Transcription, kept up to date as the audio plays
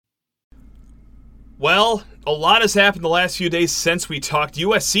Well, a lot has happened the last few days since we talked.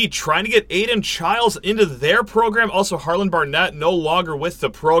 USC trying to get Aidan Chiles into their program. Also, Harlan Barnett no longer with the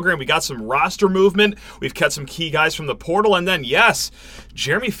program. We got some roster movement. We've cut some key guys from the portal. And then, yes,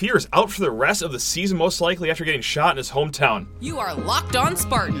 Jeremy Fears out for the rest of the season, most likely after getting shot in his hometown. You are Locked On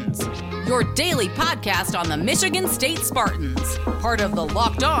Spartans, your daily podcast on the Michigan State Spartans. Part of the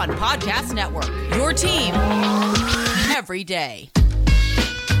Locked On Podcast Network, your team every day.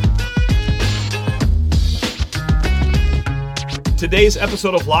 Today's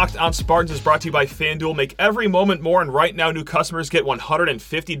episode of Locked On Spartans is brought to you by FanDuel. Make every moment more, and right now new customers get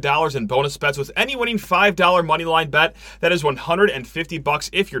 $150 in bonus bets with any winning $5 moneyline bet. That is $150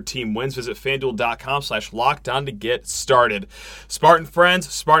 if your team wins. Visit FanDuel.com/lockedon to get started. Spartan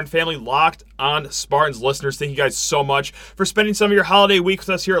friends, Spartan family, Locked On Spartans listeners, thank you guys so much for spending some of your holiday week with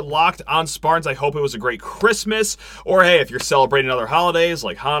us here at Locked On Spartans. I hope it was a great Christmas, or hey, if you're celebrating other holidays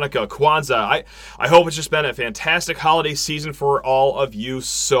like Hanukkah, Kwanzaa, I hope it's just been a fantastic holiday season for all of you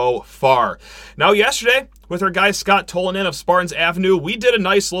so far. Now, yesterday, with our guy Scott Tolanin of Spartans Avenue, we did a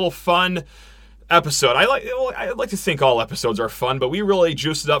nice little fun episode. I like to think all episodes are fun, but we really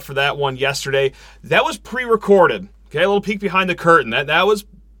juiced it up for that one yesterday. That was pre-recorded. Okay, a little peek behind the curtain. That was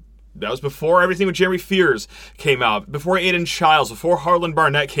before everything with Jeremy Fears came out, before Aidan Chiles, before Harlan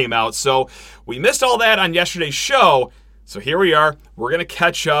Barnett came out. So we missed all that on yesterday's show. So here we are. We're going to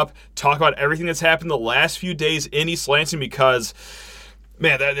catch up, talk about everything that's happened the last few days in East Lansing because,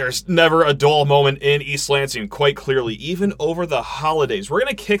 man, there's never a dull moment in East Lansing, quite clearly, even over the holidays. We're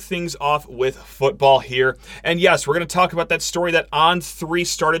going to kick things off with football here. And yes, we're going to talk about that story that On3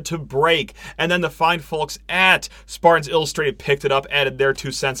 started to break. And then the fine folks at Spartans Illustrated picked it up, added their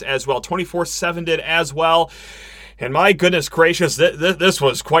 2 cents as well. 24/7 did as well. And my goodness gracious, this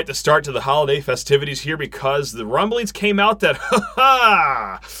was quite the start to the holiday festivities here because the rumblings came out that,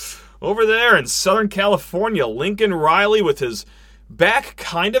 over there in Southern California, Lincoln Riley with his back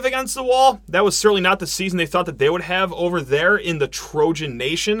kind of against the wall. That was certainly not the season they thought that they would have over there in the Trojan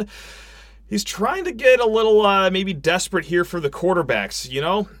Nation. He's trying to get a little maybe desperate here for the quarterbacks, you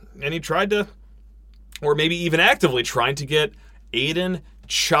know? And he tried to, or maybe even actively trying to get Aidan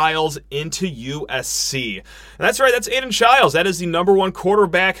Chiles into USC. And that's right, that's Aidan Chiles. That is the number one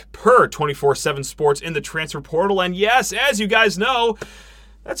quarterback per 24/7 Sports in the transfer portal. And yes, as you guys know,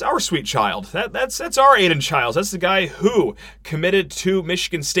 that's our sweet child. That's our Aidan Chiles. That's the guy who committed to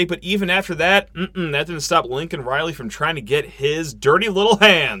Michigan State. But even after that, that didn't stop Lincoln Riley from trying to get his dirty little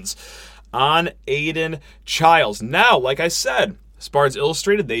hands on Aidan Chiles. Now, like I said, Spartans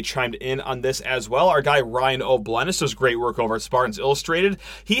Illustrated, they chimed in on this as well. Our guy Ryan O'Blennis does great work over at Spartans Illustrated.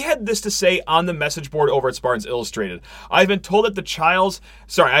 He had this to say on the message board over at Spartans Illustrated. I've been told that Chiles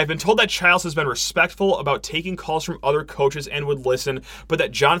has been respectful about taking calls from other coaches and would listen, but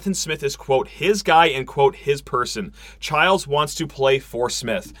that Jonathan Smith is, quote, his guy and, quote, his person. Chiles wants to play for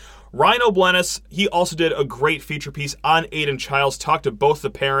Smith. Ryan O'Blennis, he also did a great feature piece on Aidan Chiles, talked to both the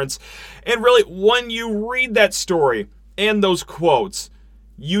parents, and really, when you read that story and those quotes,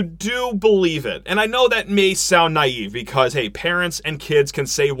 you do believe it. And I know that may sound naive because, hey, parents and kids can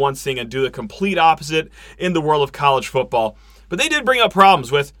say one thing and do the complete opposite in the world of college football. But they did bring up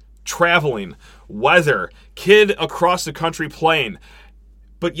problems with traveling, weather, kid across the country playing.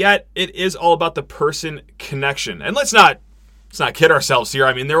 But yet, it is all about the person connection. And let's not kid ourselves here.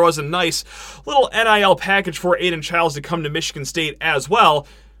 I mean, there was a nice little NIL package for Aidan Chiles to come to Michigan State as well,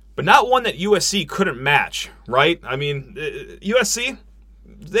 but not one that USC couldn't match, right? I mean, USC,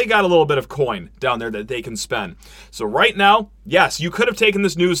 they got a little bit of coin down there that they can spend. So right now, yes, you could have taken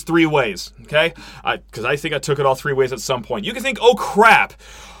this news 3 ways, okay? Because I think I took it all 3 ways at some point. You can think, oh crap,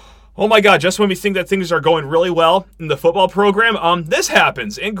 oh my God, just when we think that things are going really well in the football program, this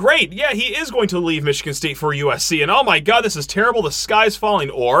happens. And great, yeah, he is going to leave Michigan State for USC. And oh my God, this is terrible, the sky's falling.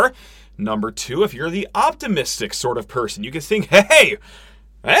 Or, number 2, if you're the optimistic sort of person, you can think, hey,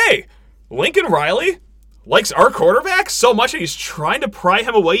 Lincoln Riley likes our quarterback so much that he's trying to pry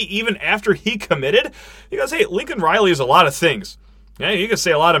him away even after he committed. He goes, hey, Lincoln Riley is a lot of things. Yeah, you can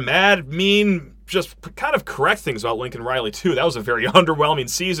say a lot of mad, mean, just kind of correct things about Lincoln Riley too. That was a very underwhelming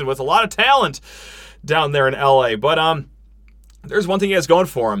season with a lot of talent down there in LA. But there's one thing he has going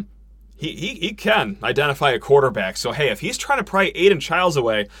for him. He can identify a quarterback. So hey, if he's trying to pry Aidan Chiles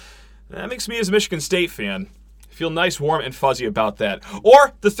away, that makes me as a Michigan State fan feel nice, warm, and fuzzy about that.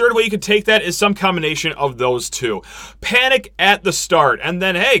 Or the third way you could take that is some combination of those two. Panic at the start, and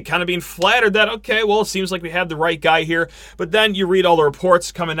then, hey, kind of being flattered that, okay, well, it seems like we have the right guy here. But then you read all the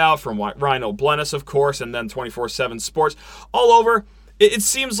reports coming out from Ryan O'Blennis, of course, and then 24/7 Sports all over. It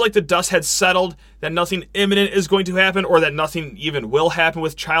seems like the dust had settled, that nothing imminent is going to happen, or that nothing even will happen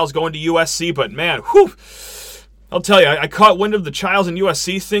with Chiles going to USC, but man, whew, I'll tell you, I caught wind of the Chiles and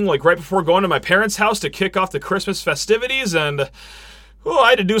USC thing like right before going to my parents' house to kick off the Christmas festivities, and I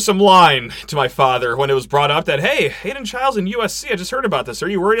had to do some lying to my father when it was brought up that, hey, Aidan Chiles and USC, I just heard about this. Are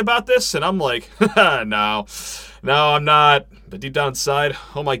you worried about this? And I'm like, no, I'm not. But deep down inside,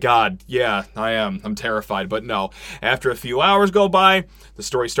 oh my God, yeah, I am. I'm terrified. But no, after a few hours go by, the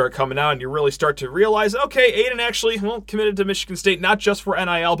stories start coming out, and you really start to realize, okay, Aidan actually committed to Michigan State, not just for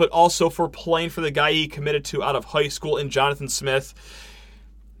NIL, but also for playing for the guy he committed to out of high school in Jonathan Smith.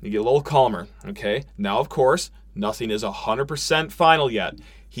 You get a little calmer, okay? Now, of course, nothing is 100% final yet.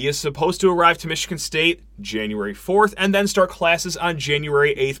 He is supposed to arrive to Michigan State January 4th and then start classes on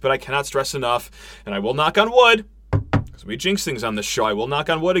January 8th, but I cannot stress enough, and I will knock on wood, because we jinx things on this show. I will knock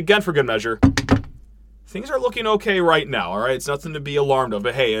on wood again for good measure. Things are looking okay right now, all right? It's nothing to be alarmed of,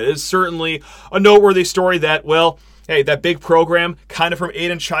 but hey, it is certainly a noteworthy story that, well, hey, that big program, kind of from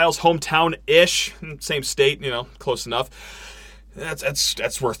Aidan Chiles' hometown-ish, same state, close enough.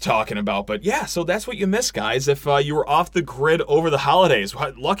 That's worth talking about. But yeah, so that's what you missed, guys, if you were off the grid over the holidays.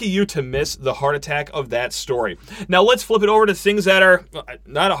 Lucky you to miss the heart attack of that story. Now let's flip it over to things that are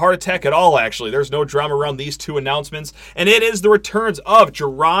not a heart attack at all, actually. There's no drama around these two announcements, and it is the returns of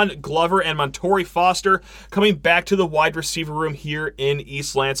Jaron Glover and Montorie Foster coming back to the wide receiver room here in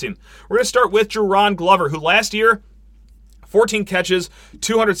East Lansing. We're going to start with Jaron Glover, who last year, 14 catches,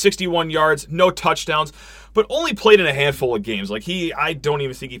 261 yards, no touchdowns, but only played in a handful of games. I don't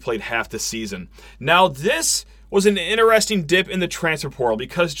even think he played half the season. Now, this was an interesting dip in the transfer portal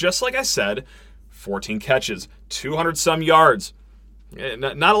because, just like I said, 14 catches, 200-some yards.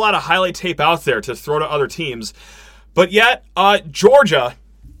 Not a lot of highlight tape out there to throw to other teams. But yet, Georgia,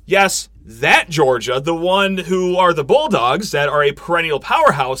 yes, that Georgia, the one who are the Bulldogs that are a perennial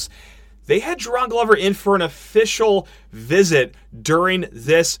powerhouse, they had Jaron Glover in for an official visit during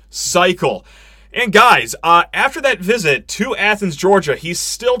this cycle. And guys, after that visit to Athens, Georgia, he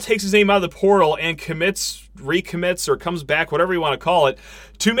still takes his name out of the portal and recommits, or comes back, whatever you want to call it,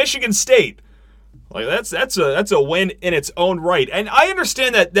 to Michigan State. That's a win in its own right. And I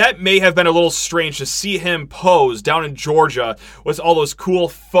understand that may have been a little strange to see him pose down in Georgia with all those cool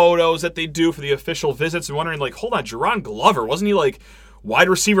photos that they do for the official visits, and wondering, hold on, Jaron Glover, wasn't he wide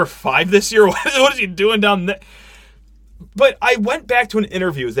receiver 5 this year? What is he doing down there? But I went back to an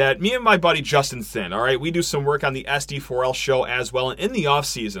interview that me and my buddy Justin Thin, all right, we do some work on the SD4L show as well, and in the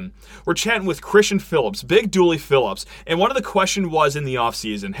offseason, we're chatting with Christian Phillips, Big Dooley Phillips, and one of the questions was in the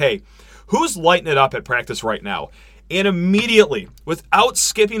offseason, hey, who's lighting it up at practice right now? And immediately, without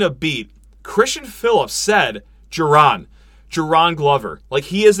skipping a beat, Christian Phillips said, Jaron Glover.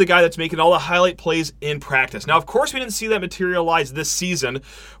 He is the guy that's making all the highlight plays in practice. Now, of course, we didn't see that materialize this season.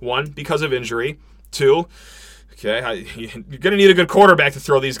 1, because of injury. 2, okay, you're going to need a good quarterback to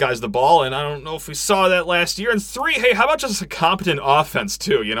throw these guys the ball, and I don't know if we saw that last year. And 3, hey, how about just a competent offense,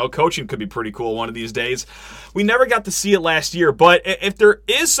 too? Coaching could be pretty cool one of these days. We never got to see it last year, but if there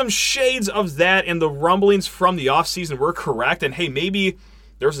is some shades of that and the rumblings from the offseason were correct, and hey, maybe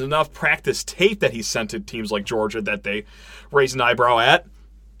there's enough practice tape that he sent to teams like Georgia that they raise an eyebrow at.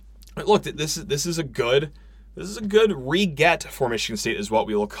 Look, this is a good re-get for Michigan State is what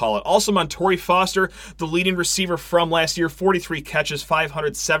we will call it. Also, Montorie Foster, the leading receiver from last year, 43 catches,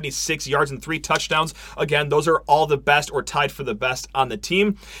 576 yards, and 3 touchdowns. Again, those are all the best or tied for the best on the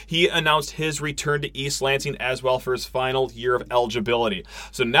team. He announced his return to East Lansing as well for his final year of eligibility.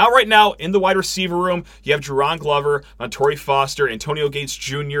 So right now, in the wide receiver room, you have Jaron Glover, Montorie Foster, Antonio Gates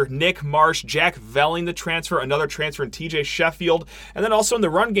Jr., Nick Marsh, Jack Velling, the transfer, another transfer in TJ Sheffield, and then also in the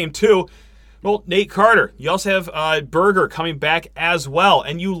run game, too, well, Nate Carter. You also have Berger coming back as well.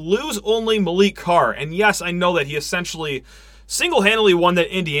 And you lose only Malik Carr. And yes, I know that he essentially single-handedly won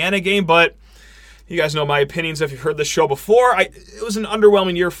that Indiana game, but you guys know my opinions if you've heard this show before. It was an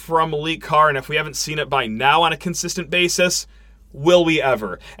underwhelming year from Malik Carr, and if we haven't seen it by now on a consistent basis, will we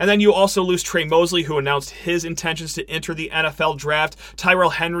ever? And then you also lose Trey Mosley, who announced his intentions to enter the NFL draft. Tyrell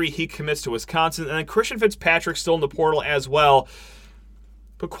Henry, he commits to Wisconsin. And then Christian Fitzpatrick still in the portal as well.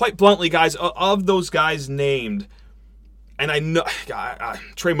 But quite bluntly, guys, of those guys named, and I know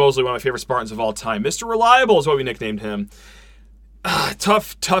Trey Mosley, one of my favorite Spartans of all time, Mr. Reliable is what we nicknamed him.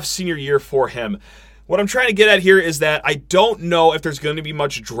 Tough senior year for him. What I'm trying to get at here is that I don't know if there's going to be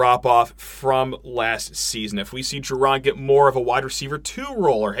much drop-off from last season. If we see Jaron get more of a wide receiver 2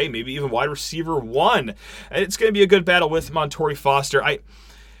 role, or hey, maybe even wide receiver 1, it's going to be a good battle with Montorie Foster.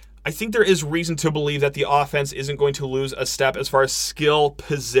 I think there is reason to believe that the offense isn't going to lose a step as far as skill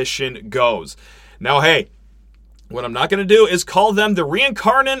position goes. Now, hey, What I'm not going to do is call them the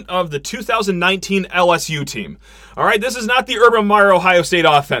reincarnate of the 2019 LSU team. All right, this is not the Urban Meyer Ohio State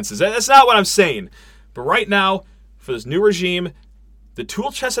offenses. That's not what I'm saying. But right now, for this new regime, the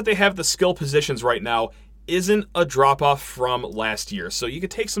tool chest that they have, the skill positions right now, isn't a drop-off from last year. So you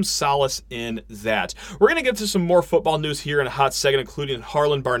could take some solace in that. We're going to get to some more football news here in a hot second, including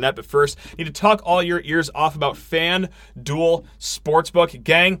Harlan Barnett. But first, need to talk all your ears off about FanDuel Sportsbook.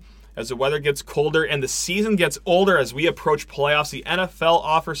 Gang, as the weather gets colder and the season gets older as we approach playoffs, the NFL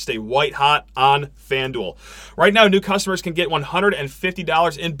offers stay white hot on FanDuel. Right now, new customers can get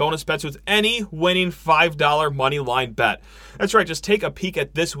 $150 in bonus bets with any winning $5 money line bet. That's right, just take a peek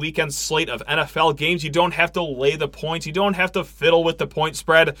at this weekend's slate of NFL games. You don't have to lay the points. You don't have to fiddle with the point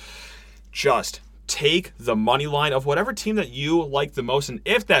spread. Just take the money line of whatever team that you like the most, and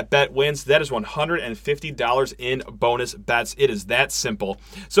if that bet wins, that is $150 in bonus bets. It is that simple.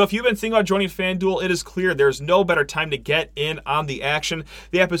 So if you've been thinking about joining FanDuel, it is clear there's no better time to get in on the action.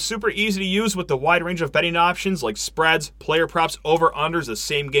 The app is super easy to use with the wide range of betting options like spreads, player props, over-unders, the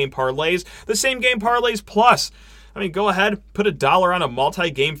same game parlays plus. I mean, go ahead, put $1 on a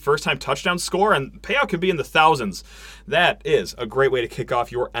multi-game first-time touchdown score, and payout could be in the thousands. That is a great way to kick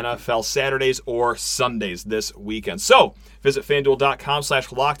off your NFL Saturdays or Sundays this weekend. So, visit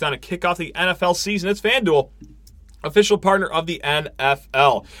FanDuel.com/lockedon and kick off the NFL season. It's FanDuel, official partner of the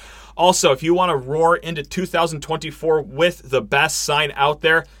NFL. Also, if you want to roar into 2024 with the best sign out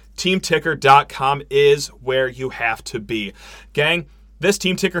there, TeamTicker.com is where you have to be. Gang, this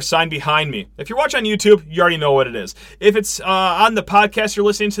Team Ticker sign behind me. If you're watching on YouTube, you already know what it is. If it's on the podcast you're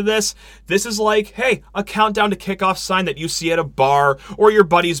listening to this is like, hey, a countdown to kickoff sign that you see at a bar or your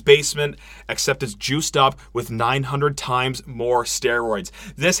buddy's basement, except it's juiced up with 900 times more steroids.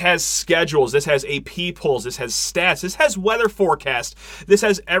 This has schedules. This has AP polls. This has stats. This has weather forecast. This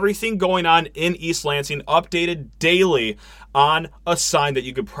has everything going on in East Lansing, updated daily on a sign that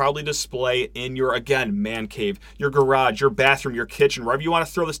you could probably display in your, again, man cave, your garage, your bathroom, your kitchen, wherever you want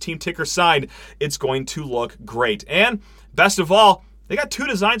to throw this Team Ticker sign. It's going to look great. And best of all, they got two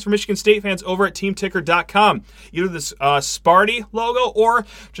designs for Michigan State fans over at TeamTicker.com. Either this Sparty logo or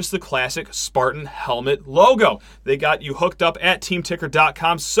just the classic Spartan helmet logo. They got you hooked up at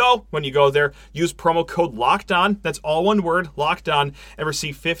TeamTicker.com. So when you go there, use promo code LOCKEDON. That's all one word, LOCKEDON, and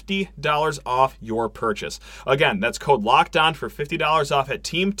receive $50 off your purchase. Again, that's code LOCKEDON for $50 off at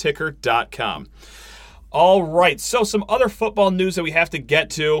TeamTicker.com. All right, so some other football news that we have to get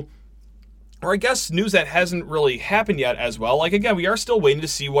to. Or I guess news that hasn't really happened yet as well. Like, again, we are still waiting to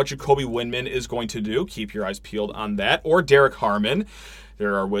see what Jacoby Windman is going to do. Keep your eyes peeled on that. Or Derek Harmon.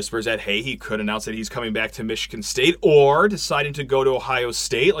 There are whispers that, hey, he could announce that he's coming back to Michigan State or deciding to go to Ohio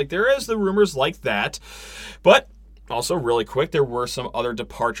State. Like, there is the rumors like that. But also, really quick, there were some other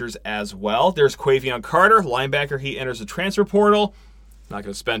departures as well. There's Quavion Carter, linebacker. He enters the transfer portal. Not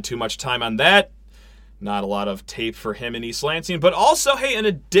going to spend too much time on that. Not a lot of tape for him in East Lansing. But also, hey, in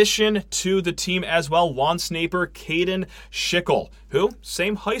addition to the team as well, Juan Snaper, Caden Schickel, who,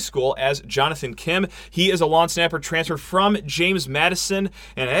 same high school as Jonathan Kim. He is a lawn snapper transferred from James Madison.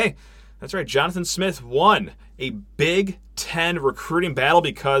 And hey, that's right, Jonathan Smith won a Big Ten recruiting battle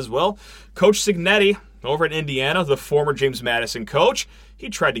because, well, Coach Signetti over at Indiana, the former James Madison coach, he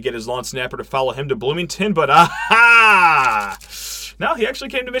tried to get his lawn snapper to follow him to Bloomington, but no, he actually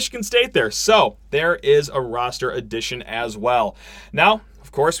came to Michigan State there. So there is a roster addition as well. Now,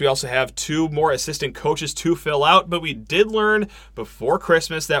 of course, we also have two more assistant coaches to fill out, but we did learn before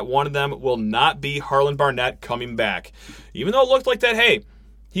Christmas that one of them will not be Harlan Barnett coming back. Even though it looked like that, hey,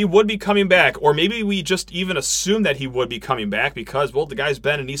 he would be coming back, or maybe we just even assumed that he would be coming back because, well, the guy's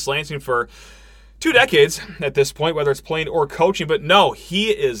been in East Lansing for 2 decades at this point, whether it's playing or coaching. But no, he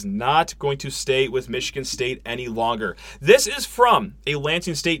is not going to stay with Michigan State any longer. This is from a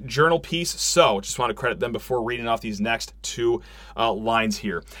Lansing State Journal piece, so just want to credit them before reading off these next two lines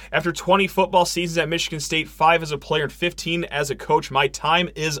here. After 20 football seasons at Michigan State, 5 as a player and 15 as a coach, my time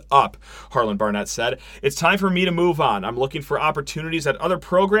is up, Harlan Barnett said. It's time for me to move on. I'm looking for opportunities at other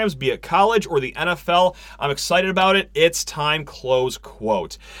programs, be it college or the NFL. I'm excited about it. It's time, close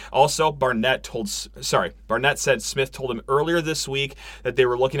quote. Also, Barnett said Smith told him earlier this week that they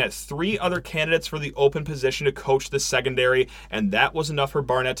were looking at 3 other candidates for the open position to coach the secondary, and that was enough for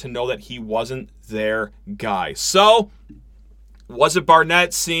Barnett to know that he wasn't their guy. So, was it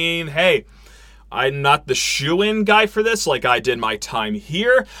Barnett seeing, hey, I'm not the shoe-in guy for this like I did my time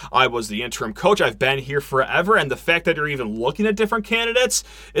here. I was the interim coach. I've been here forever, and the fact that you're even looking at different candidates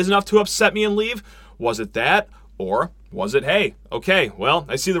is enough to upset me and leave? Was it that? Or was it, hey, okay, well,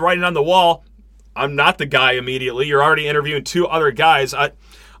 I see the writing on the wall. I'm not the guy immediately. You're already interviewing 2 other guys.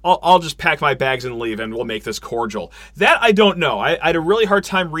 I'll just pack my bags and leave, and we'll make this cordial. That I don't know. I had a really hard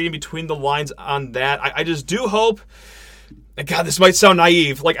time reading between the lines on that. I just do hope, and God, this might sound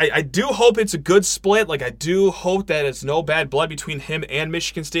naive, like I do hope it's a good split. Like I do hope that it's no bad blood between him and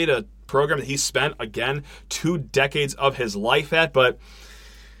Michigan State, a program that he spent, again, 2 decades of his life at, but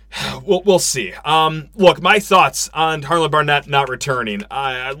we'll see. Look, my thoughts on Harlan Barnett not returning.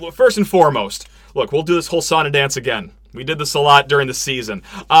 First and foremost, look, we'll do this whole sauna dance again. We did this a lot during the season.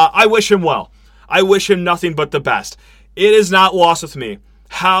 I wish him well. I wish him nothing but the best. It is not lost with me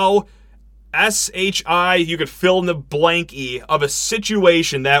how SHI, you could fill in the blank-y of a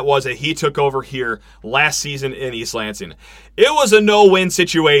situation that was that he took over here last season in East Lansing. It was a no-win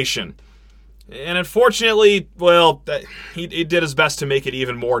situation. And unfortunately, well, he did his best to make it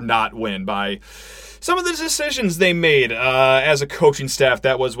even more not win by some of the decisions they made as a coaching staff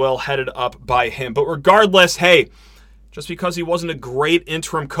that was well headed up by him. But regardless, hey, just because he wasn't a great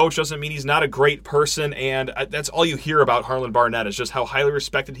interim coach doesn't mean he's not a great person, and that's all you hear about Harlan Barnett is just how highly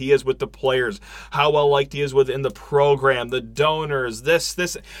respected he is with the players, how well liked he is within the program, the donors,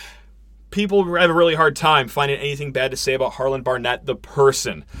 this. People have a really hard time finding anything bad to say about Harlan Barnett, the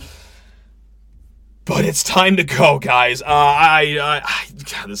person. But it's time to go, guys.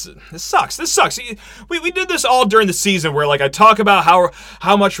 God, this sucks. This sucks. We did this all during the season where, like, I talk about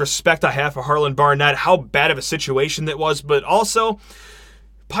how much respect I have for Harlan Barnett, how bad of a situation that was, but also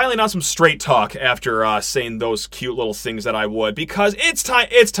piling on some straight talk after saying those cute little things that I would, because it's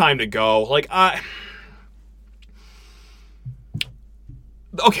time to go. Like,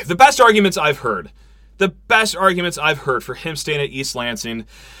 okay, the best arguments I've heard for him staying at East Lansing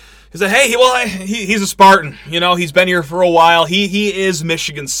is that, hey, he's a Spartan. You know, he's been here for a while. He is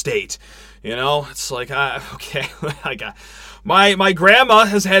Michigan State. You know, it's like, okay. My grandma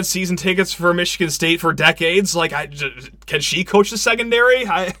has had season tickets for Michigan State for decades. Like, can she coach the secondary?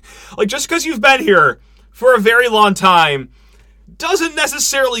 Just because you've been here for a very long time doesn't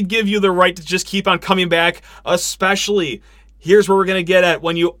necessarily give you the right to just keep on coming back, especially, here's where we're going to get at,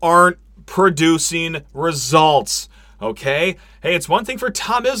 when you aren't producing results. Okay? Hey, it's one thing for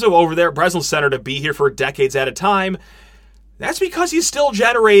Tom Izzo over there at Breslin Center to be here for decades at a time. That's because he's still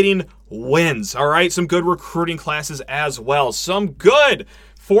generating wins, all right? Some good recruiting classes as well. Some good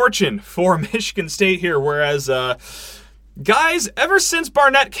fortune for Michigan State here, whereas, guys, ever since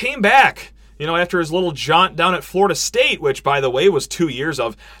Barnett came back, you know, after his little jaunt down at Florida State, which, by the way, was 2 years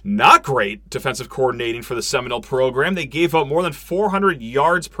of not great defensive coordinating for the Seminole program. They gave up more than 400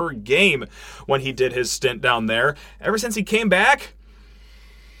 yards per game when he did his stint down there. Ever since he came back,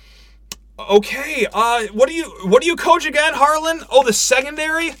 okay, what do you coach again, Harlan? Oh, the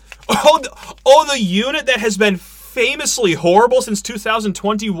secondary? Oh, the unit that has been famously horrible since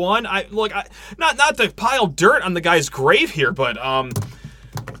 2021. Not to pile dirt on the guy's grave here, but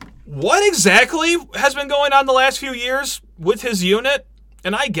what exactly has been going on the last few years with his unit?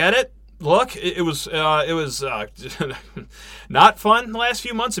 And I get it. Look, it was not fun the last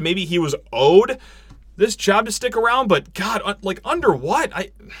few months, and maybe he was owed this job to stick around. But God, under what?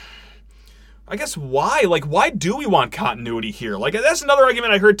 I guess why? Like, why do we want continuity here? Like, that's another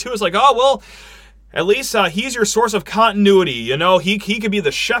argument I heard too. Is like, oh well, at least he's your source of continuity. You know, he could be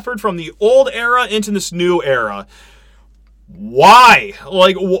the shepherd from the old era into this new era. Why?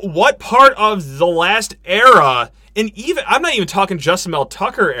 Like, what part of the last era, and even, I'm not even talking just the Mel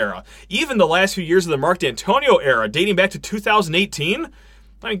Tucker era, even the last few years of the Mark D'Antonio era, dating back to 2018?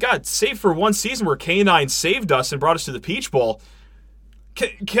 I mean, God, save for one season where K9 saved us and brought us to the Peach Bowl.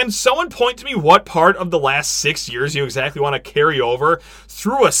 Can someone point to me what part of the last 6 years you exactly want to carry over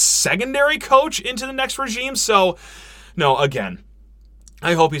through a secondary coach into the next regime? So, no, again,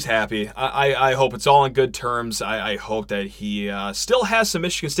 I hope he's happy. I hope it's all on good terms. I hope that he still has some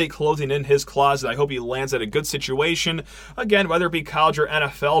Michigan State clothing in his closet. I hope he lands at a good situation. Again, whether it be college or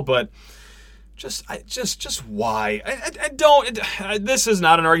NFL, but just why? I don't. This is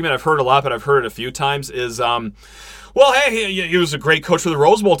not an argument I've heard a lot, but I've heard it a few times. Is well, hey, he was a great coach for the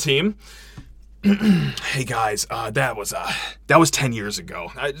Rose Bowl team. Hey guys, that was 10 years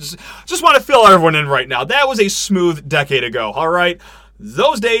ago. I just want to fill everyone in right now. That was a smooth decade ago. All right.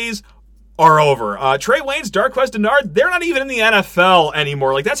 Those days are over. Trey Waynes, Darqueze Dennard, they're not even in the NFL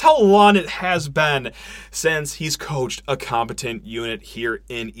anymore. Like, that's how long it has been since he's coached a competent unit here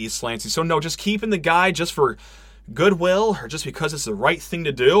in East Lansing. So, no, just keeping the guy just for goodwill or just because it's the right thing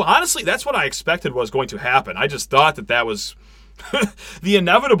to do. Honestly, that's what I expected was going to happen. I just thought that was the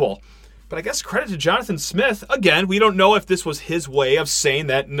inevitable. But I guess credit to Jonathan Smith. Again, we don't know if this was his way of saying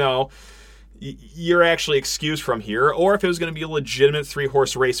that, no, you're actually excused from here, or if it was going to be a legitimate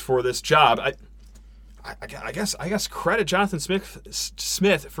 3-horse race for this job. I guess credit Jonathan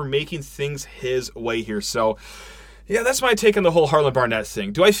Smith for making things his way here. So, yeah, that's my take on the whole Harlan Barnett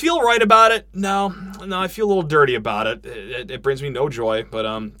thing. Do I feel right about it? No, I feel a little dirty about it. It brings me no joy. But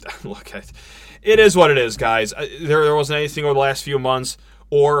look, it is what it is, guys. There wasn't anything over the last few months,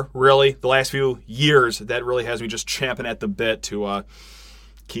 or really the last few years, that really has me just champing at the bit to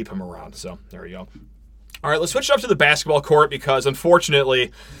keep him around. So there you go. All right, let's switch up to the basketball court because,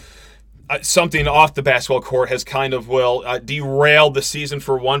 unfortunately, something off the basketball court has kind of derailed the season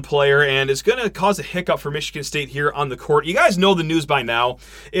for one player and is going to cause a hiccup for Michigan State here on the court. You guys know the news by now.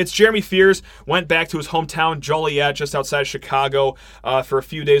 It's Jeremy Fears went back to his hometown, Joliet, just outside of Chicago, for a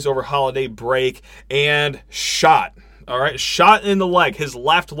few days over holiday break and shot. All right, shot in the leg, his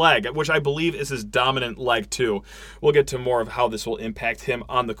left leg, which I believe is his dominant leg too. We'll get to more of how this will impact him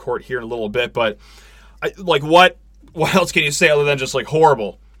on the court here in a little bit, but what else can you say other than just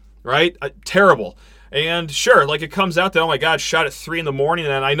horrible, right? Terrible. And sure, it comes out that, oh my God, shot at 3 a.m,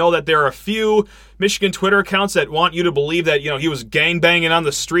 and I know that there are a few Michigan Twitter accounts that want you to believe that, he was gangbanging on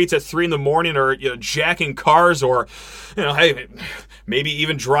the streets at 3 a.m, or, jacking cars, or, hey, maybe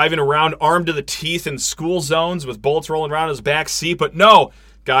even driving around armed to the teeth in school zones with bullets rolling around his back seat. But no,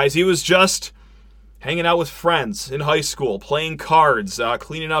 guys, he was just hanging out with friends in high school, playing cards,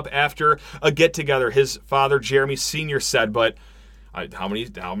 cleaning up after a get-together, his father, Jeremy Sr., said. But how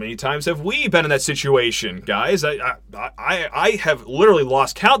many times have we been in that situation, guys? I have literally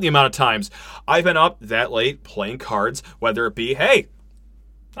lost count the amount of times I've been up that late playing cards, whether it be, hey,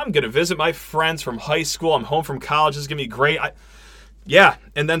 I'm going to visit my friends from high school, I'm home from college, this is going to be great. Yeah,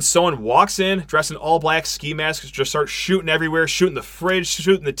 and then someone walks in, dressed in all-black ski masks, just start shooting everywhere, shooting the fridge,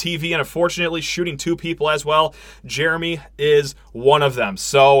 shooting the TV, and unfortunately shooting 2 people as well. Jeremy is one of them.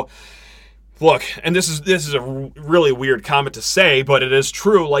 So, look, and this is a really weird comment to say, but it is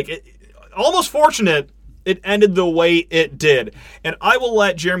true. Almost fortunate it ended the way it did. And I will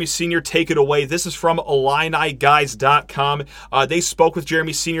let Jeremy Sr. take it away. This is from IlliniGuys.com. They spoke with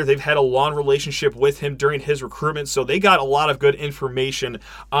Jeremy Sr. They've had a long relationship with him during his recruitment, so they got a lot of good information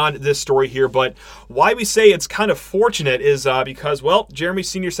on this story here. But why we say it's kind of fortunate is because, Jeremy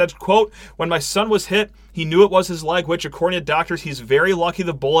Sr. said, quote, "When my son was hit, he knew it was his leg, which, according to doctors, he's very lucky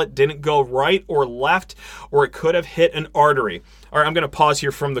the bullet didn't go right or left, or it could have hit an artery." All right, I'm going to pause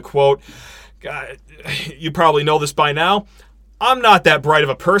here from the quote. God, you probably know this by now. I'm not that bright of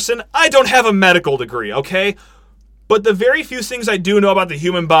a person. I don't have a medical degree, okay? But the very few things I do know about the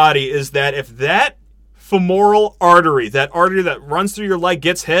human body is that if that femoral artery, that artery that runs through your leg,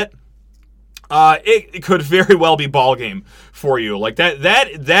 gets hit, it could very well be ball game for you.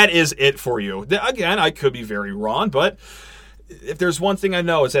 That is it for you. Again, I could be very wrong, but if there's one thing I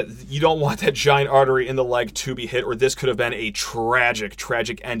know is that you don't want that giant artery in the leg to be hit, or this could have been a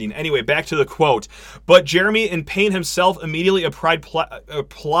tragic ending. Anyway, back to the quote. But Jeremy, in pain himself, immediately applied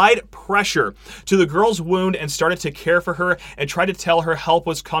pressure to the girl's wound and started to care for her and tried to tell her help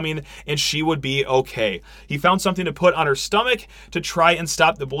was coming and she would be okay. He found something to put on her stomach to try and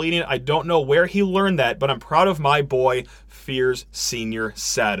stop the bleeding. I don't know where he learned that, but I'm proud of my boy, Fears Sr.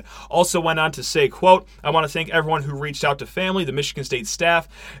 said. Also went on to say, quote, "I want to thank everyone who reached out to family, the Michigan State staff,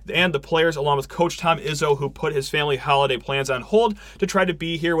 and the players, along with Coach Tom Izzo, who put his family holiday plans on hold to try to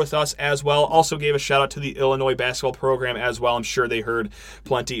be here with us as well." Also gave a shout out to the Illinois basketball program as well. I'm sure they heard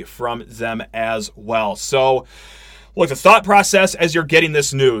plenty from them as well. So, look, the thought process as you're getting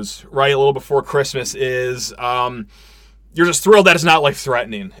this news, right, a little before Christmas is, you're just thrilled that it's not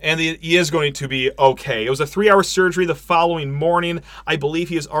life-threatening, and he is going to be okay. It was a 3-hour surgery the following morning. I believe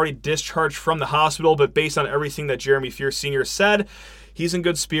he is already discharged from the hospital, but based on everything that Jeremy Fears Sr. said, he's in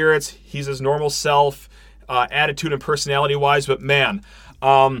good spirits. He's his normal self, attitude and personality-wise. But man,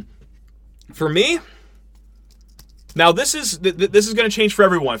 for me, now this is going to change for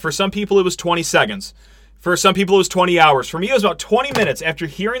everyone. For some people, it was 20 seconds. For some people, it was 20 hours. For me, it was about 20 minutes after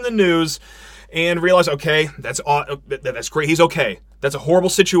hearing the news and realize, okay, that's great. He's okay. That's a horrible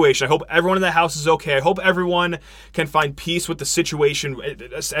situation. I hope everyone in the house is okay. I hope everyone can find peace with the situation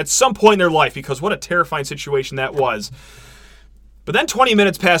at some point in their life, because what a terrifying situation that was. But then 20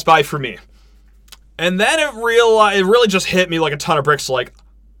 minutes passed by for me. And then it really just hit me like a ton of bricks,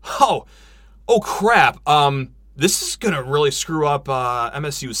 oh crap. This is going to really screw up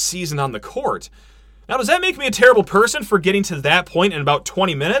MSU's season on the court. Now, does that make me a terrible person for getting to that point in about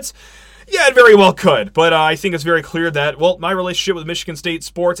 20 minutes? Yeah, it very well could, but I think it's very clear that, my relationship with Michigan State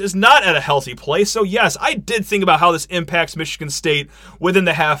sports is not at a healthy place, so yes, I did think about how this impacts Michigan State within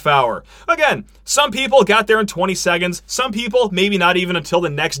the half hour. Again, some people got there in 20 seconds, some people maybe not even until the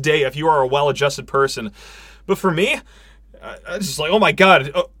next day if you are a well-adjusted person. But for me, I was just oh my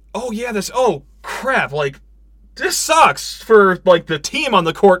God, oh crap, like, this sucks for, like, the team on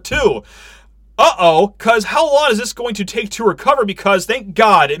the court, too. Because how long is this going to take to recover? Because thank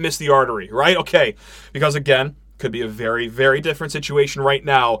God it missed the artery, right? Okay, because again, could be a very, very different situation right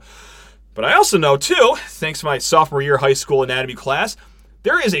now. But I also know, too, thanks to my sophomore year high school anatomy class,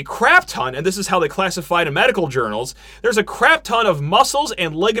 there is a crap ton, and this is how they classify it in medical journals, there's a crap ton of muscles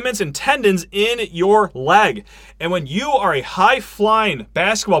and ligaments and tendons in your leg. And when you are a high-flying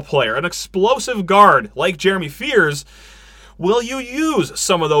basketball player, an explosive guard like Jeremy Fears, will you use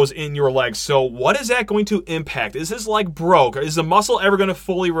some of those in your legs? So what is that going to impact? Is his leg broke? Is the muscle ever going to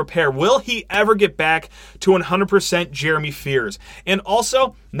fully repair? Will he ever get back to 100% Jeremy Fears? And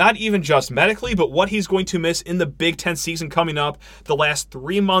also, not even just medically, but what he's going to miss in the Big Ten season coming up, the last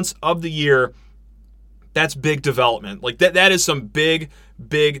 3 months of the year. That's big development. Like that is some big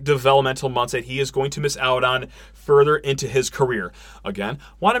developmental months that he is going to miss out on further into his career. Again,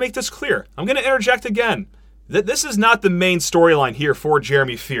 want to make this clear. I'm going to interject again. This is not the main storyline here for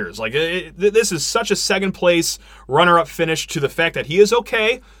Jeremy Fears. Like, this is such a second place runner-up finish to the fact that he is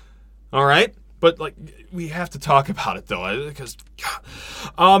okay. All right? But, like, we have to talk about it, though. Because,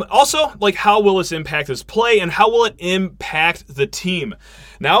 also, like, how will this impact his play and how will it impact the team?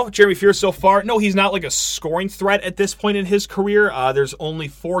 Now, Jeremy Fears so far, no, he's not like a scoring threat at this point in his career. There's only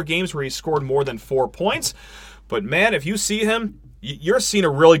 4 games where he scored more than 4 points. But, man, if you see him, you're seeing a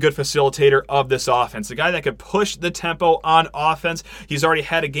really good facilitator of this offense. A guy that could push the tempo on offense. He's already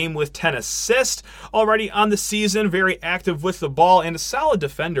had a game with 10 assists already on the season. Very active with the ball and a solid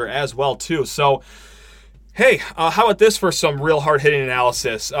defender as well, too. So, hey, how about this for some real hard-hitting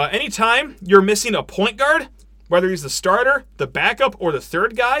analysis? Anytime you're missing a point guard, whether he's the starter, the backup, or the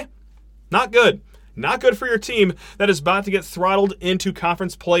third guy, not good. Not good for your team that is about to get throttled into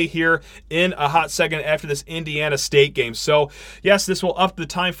conference play here in a hot second after this Indiana State game. So, yes, this will up the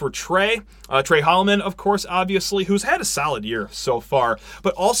time for Trey. Trey Holloman, of course, obviously, who's had a solid year so far.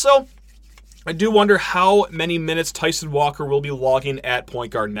 But also, I do wonder how many minutes Tyson Walker will be logging at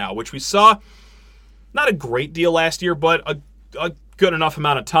point guard now, which we saw not a great deal last year, but a good enough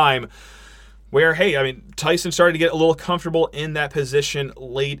amount of time. Where, hey, I mean, Tyson started to get a little comfortable in that position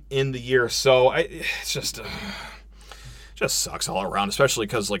late in the year. So it's just sucks all around, especially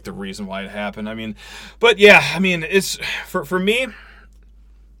because, like, the reason why it happened. I mean, but yeah, I mean, it's for me,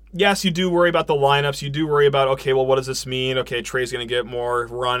 yes, you do worry about the lineups. You do worry about, okay, well, what does this mean? Okay, Trey's going to get more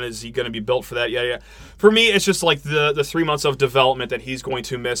run. Is he going to be built for that? Yeah. For me, it's just like the 3 months of development that he's going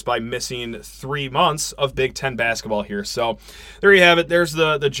to miss by missing 3 months of Big Ten basketball here. So there you have it. There's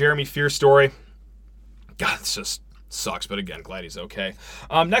the Jeremy Fears story. God, this just sucks, but again, glad he's okay.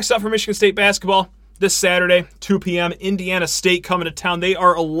 Next up for Michigan State basketball, this Saturday, 2 p.m., Indiana State coming to town. They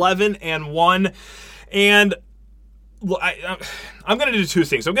are 11-1, and I'm going to do 2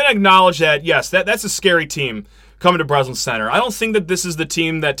 things. I'm going to acknowledge that, yes, that's a scary team coming to Breslin Center. I don't think that this is the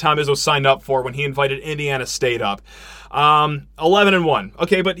team that Tom Izzo signed up for when he invited Indiana State up. 11-1.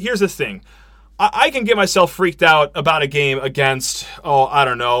 Okay, but here's the thing. I can get myself freaked out about a game against,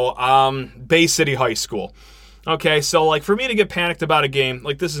 Bay City High School. Okay, so, like, for me to get panicked about a game,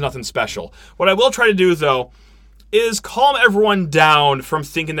 like, this is nothing special. What I will try to do, though, is calm everyone down from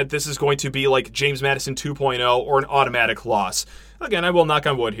thinking that this is going to be like James Madison 2.0 or an automatic loss. Again, I will knock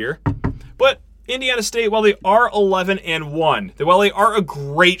on wood here. But Indiana State, while they are 11-1, while they are a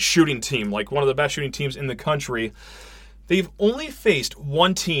great shooting team, like one of the best shooting teams in the country, they've only faced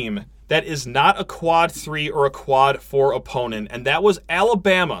one team that is not a quad 3 or a quad 4 opponent, and that was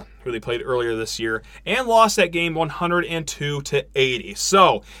Alabama, who they played earlier this year, and lost that game 102-80.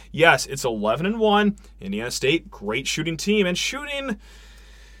 So, yes, it's 11-1. Indiana State, great shooting team, and shooting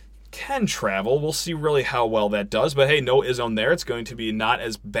can travel. We'll see really how well that does, but hey, no Izzo there. It's going to be not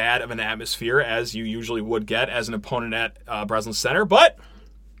as bad of an atmosphere as you usually would get as an opponent at Breslin Center, but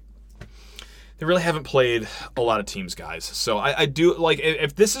they really haven't played a lot of teams, guys. So I do, like,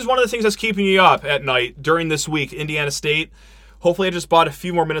 if this is one of the things that's keeping you up at night during this week, Indiana State, hopefully I just bought a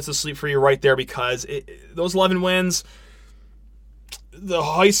few more minutes of sleep for you right there, because those 11 wins, the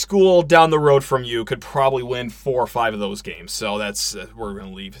high school down the road from you could probably win 4 or 5 of those games. So that's we're going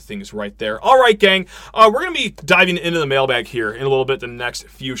to leave things right there. All right, gang. We're going to be diving into the mailbag here in a little bit the next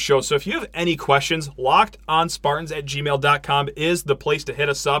few shows. So if you have any questions, lockedonspartans@gmail.com is the place to hit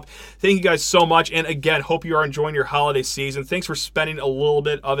us up. Thank you guys so much. And again, hope you are enjoying your holiday season. Thanks for spending a little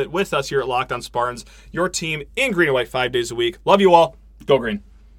bit of it with us here at Locked On Spartans, your team in green and white 5 days a week. Love you all. Go green.